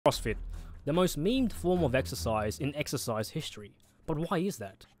CrossFit, the most memed form of exercise in exercise history. But why is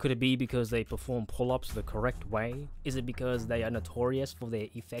that? Could it be because they perform pull-ups the correct way? Is it because they are notorious for their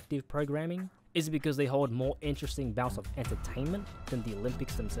effective programming? Is it because they hold more interesting bouts of entertainment than the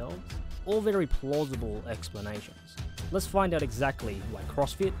Olympics themselves? All very plausible explanations. Let's find out exactly why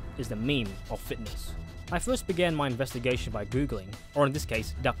CrossFit is the meme of fitness. I first began my investigation by googling, or in this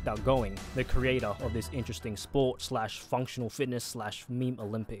case DuckDuckGoing, the creator of this interesting sport slash functional fitness slash meme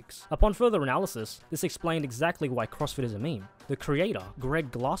Olympics. Upon further analysis, this explained exactly why CrossFit is a meme. The creator,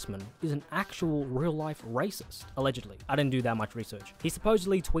 Greg Glassman, is an actual real-life racist, allegedly. I didn't do that much research. He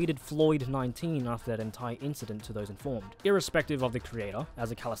supposedly tweeted Floyd19 after that entire incident to those informed. Irrespective of the creator,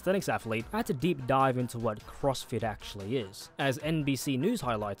 as a calisthenics athlete, I had to deep dive into what CrossFit actually is. As NBC News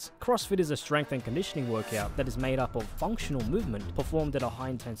highlights, CrossFit is a strength and conditioning workout that is made up of functional movement performed at a high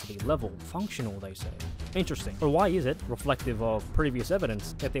intensity level. Functional, they say. Interesting. But why is it, reflective of previous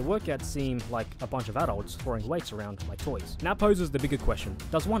evidence, that their workouts seem like a bunch of adults throwing weights around like toys? Now poses the bigger question,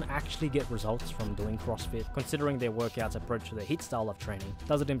 does one actually get results from doing CrossFit? Considering their workouts approach to the HIIT style of training,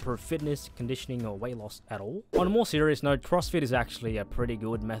 does it improve fitness, conditioning, or weight loss at all? On a more serious note, CrossFit is actually a pretty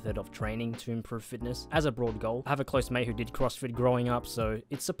good method of training to improve fitness. As a broad goal, I have a close mate who did CrossFit growing up, so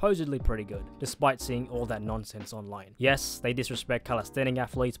it's supposedly pretty good, despite seeing all that nonsense online. Yes, they disrespect calisthenic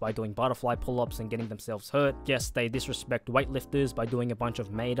athletes by doing butterfly pull-ups and getting themselves hurt. Yes, they disrespect weightlifters by doing a bunch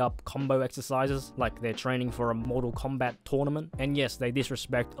of made-up combo exercises, like they're training for a Mortal Kombat tournament. And yes, they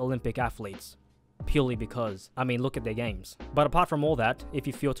disrespect Olympic athletes. Purely because, I mean, look at their games. But apart from all that, if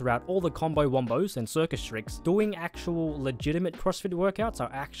you filter out all the combo wombos and circus tricks, doing actual legitimate CrossFit workouts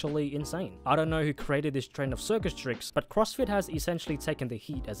are actually insane. I don't know who created this trend of circus tricks, but CrossFit has essentially taken the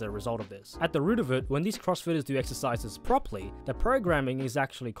heat as a result of this. At the root of it, when these CrossFitters do exercises properly, the programming is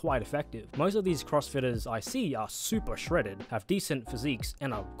actually quite effective. Most of these CrossFitters I see are super shredded, have decent physiques,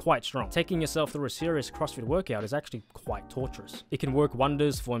 and are quite strong. Taking yourself through a serious CrossFit workout is actually quite torturous. It can work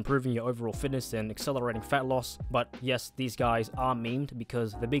wonders for improving your overall fitness and accelerating fat loss, but yes, these guys are memed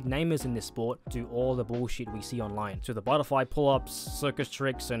because the big namers in this sport do all the bullshit we see online. So the butterfly pull-ups, circus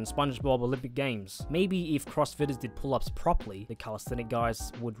tricks, and SpongeBob Olympic Games. Maybe if CrossFitters did pull-ups properly, the calisthenic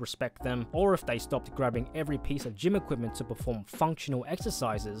guys would respect them, or if they stopped grabbing every piece of gym equipment to perform functional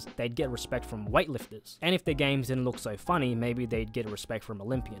exercises, they'd get respect from weightlifters. And if their games didn't look so funny, maybe they'd get respect from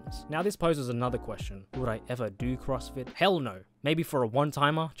Olympians. Now this poses another question. Would I ever do CrossFit? Hell no. Maybe for a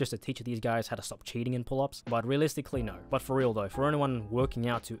one-timer, just to teach these guys how to stop cheating in pull-ups, but realistically no. But for real though, for anyone working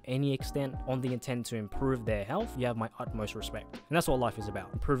out to any extent on the intent to improve their health, you have my utmost respect. And that's what life is about,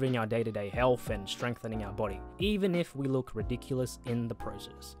 improving our day-to-day health and strengthening our body, even if we look ridiculous in the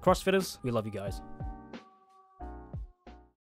process. CrossFitters, we love you guys.